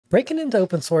Breaking into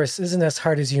open source isn't as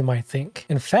hard as you might think.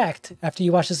 In fact, after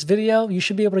you watch this video, you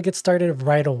should be able to get started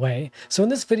right away. So in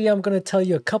this video, I'm going to tell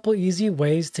you a couple easy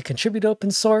ways to contribute to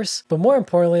open source, but more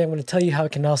importantly, I'm going to tell you how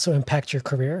it can also impact your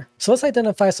career. So let's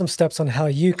identify some steps on how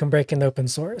you can break into open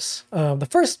source. The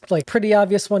first, pretty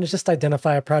obvious one is just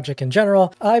identify a project in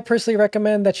general. I personally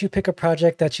recommend that you pick a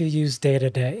project that you use day to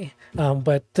day.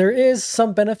 But there is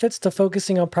some benefits to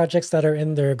focusing on projects that are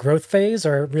in their growth phase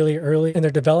or really early in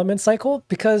their development cycle,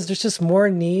 because there's just more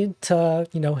need to,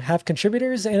 have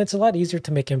contributors, and it's a lot easier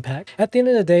to make impact. At the end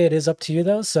of the day, it is up to you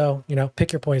though, so,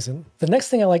 pick your poison. The next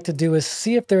thing I like to do is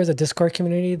see if there is a Discord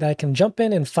community that I can jump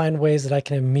in and find ways that I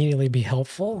can immediately be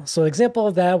helpful. So an example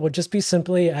of that would just be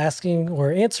simply asking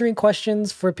or answering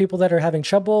questions for people that are having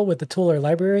trouble with the tool or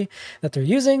library that they're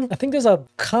using. I think there's a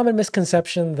common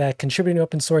misconception that contributing to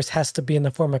open source has to be in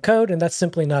the form of code, and that's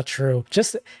simply not true.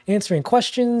 Just answering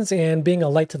questions and being a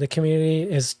light to the community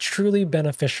is truly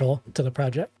beneficial to the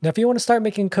project. Now, if you want to start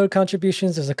making code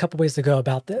contributions, there's a couple ways to go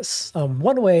about this.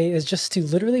 One way is just to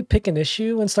literally pick an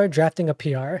issue and start drafting a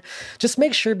PR. Just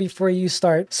make sure before you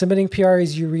start submitting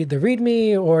PRs, you read the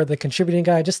README or the contributing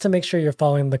guide, just to make sure you're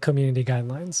following the community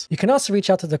guidelines. You can also reach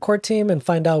out to the core team and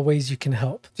find out ways you can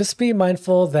help. Just be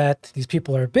mindful that these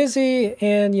people are busy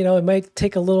and, it might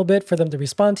take a little bit for them to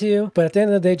respond to you, but at the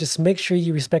end of the day, just make sure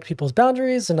you respect people's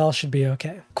boundaries and all should be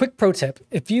okay. Quick pro tip: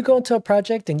 if you go into a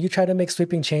project and you try to make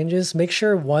sweeping changes, make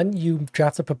sure one, you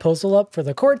draft a proposal up for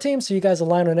the core team so you guys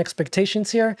align on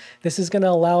expectations here. This is going to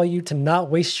allow you to not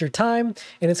waste your time,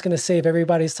 and it's going to save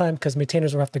everybody's time because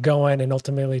maintainers will have to go in and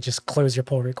ultimately just close your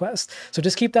pull request. So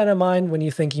just keep that in mind when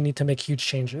you think you need to make huge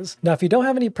changes. Now, if you don't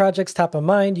have any projects top of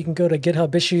mind, you can go to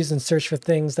GitHub issues and search for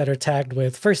things that are tagged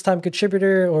with first-time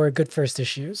contributor or good first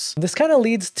issues. This kind of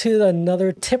leads to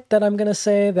another tip that I'm going to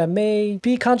say that may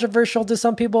be controversial to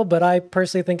some people, but I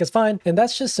personally think it's fine, and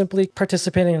that's just simply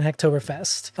participating in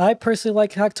Hacktoberfest. I personally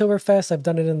like Hacktoberfest. I've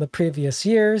done it in the previous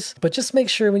years, but just make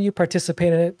sure when you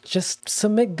participate in it, just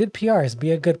submit good PRs,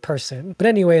 be a good person. But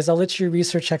anyways, I'll let you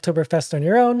research Hacktoberfest on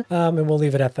your own, and we'll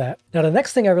leave it at that. Now, the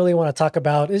next thing I really want to talk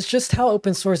about is just how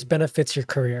open source benefits your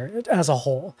career as a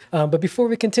whole. But before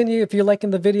we continue, if you're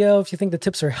liking the video, if you think the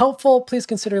tips are helpful, please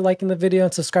consider liking the video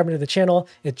and subscribing to the channel.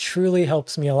 It truly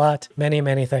helps me a lot. Many,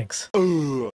 many thanks.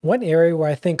 One area where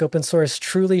I think open source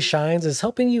truly shines is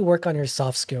helping you work on your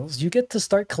soft skills. You get to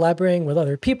start collaborating with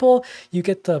other people. You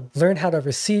get to learn how to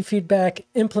receive feedback,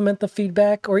 implement the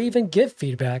feedback, or even give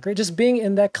feedback, right? Just being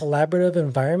in that collaborative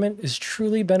environment is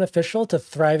truly beneficial to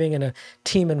thriving in a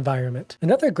team environment.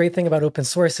 Another great thing about open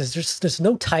source is there's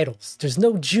no titles. There's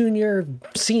no junior,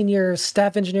 senior,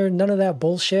 staff engineer, none of that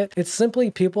bullshit. It's simply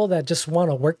people that just want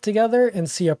to work together and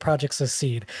see a project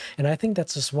succeed. And I think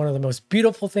that's just one of the most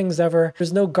beautiful things ever.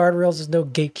 There's no guardrails, there's no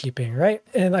gatekeeping, right?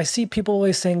 And I see people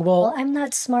always saying, well, I'm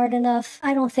not smart enough.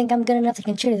 I don't think I'm good enough to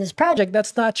contribute to this project.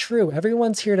 That's not true.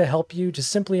 Everyone's here to help you.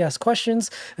 Just simply ask questions.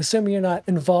 Assuming you're not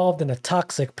involved in a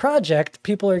toxic project,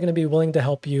 people are going to be willing to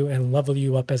help you and level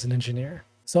you up as an engineer.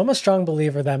 So I'm a strong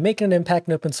believer that making an impact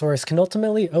in open source can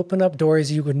ultimately open up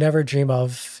doors you would never dream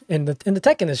of in the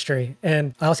tech industry.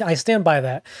 And I stand by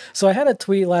that. So I had a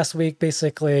tweet last week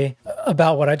basically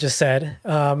about what I just said.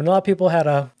 And a lot of people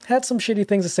had some shitty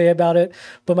things to say about it,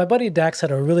 but my buddy Dax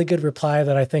had a really good reply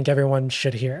that I think everyone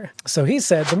should hear. So he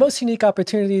said, the most unique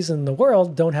opportunities in the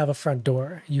world don't have a front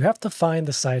door. You have to find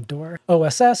the side door.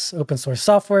 OSS, open source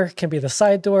software, can be the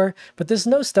side door, but there's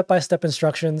no step-by-step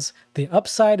instructions. The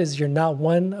upside is you're not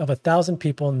one of 1,000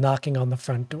 people knocking on the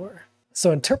front door.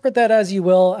 So interpret that as you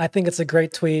will. I think it's a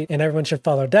great tweet and everyone should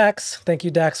follow Dax. Thank you,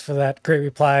 Dax, for that great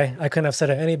reply. I couldn't have said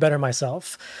it any better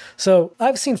myself. So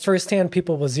I've seen firsthand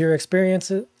people with zero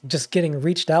experience just getting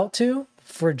reached out to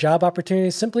for job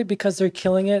opportunities simply because they're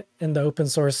killing it in the open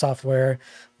source software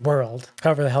world,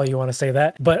 however the hell you want to say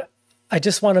that. But I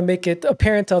just want to make it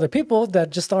apparent to other people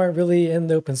that just aren't really in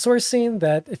the open source scene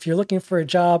that if you're looking for a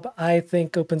job, I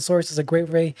think open source is a great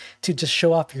way to just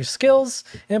show off your skills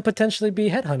and potentially be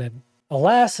headhunted.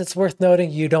 Alas, it's worth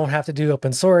noting you don't have to do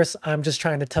open source. I'm just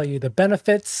trying to tell you the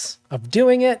benefits of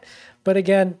doing it. But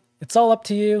again, it's all up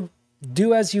to you.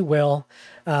 Do as you will.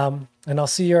 And I'll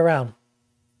see you around.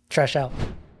 Trash out.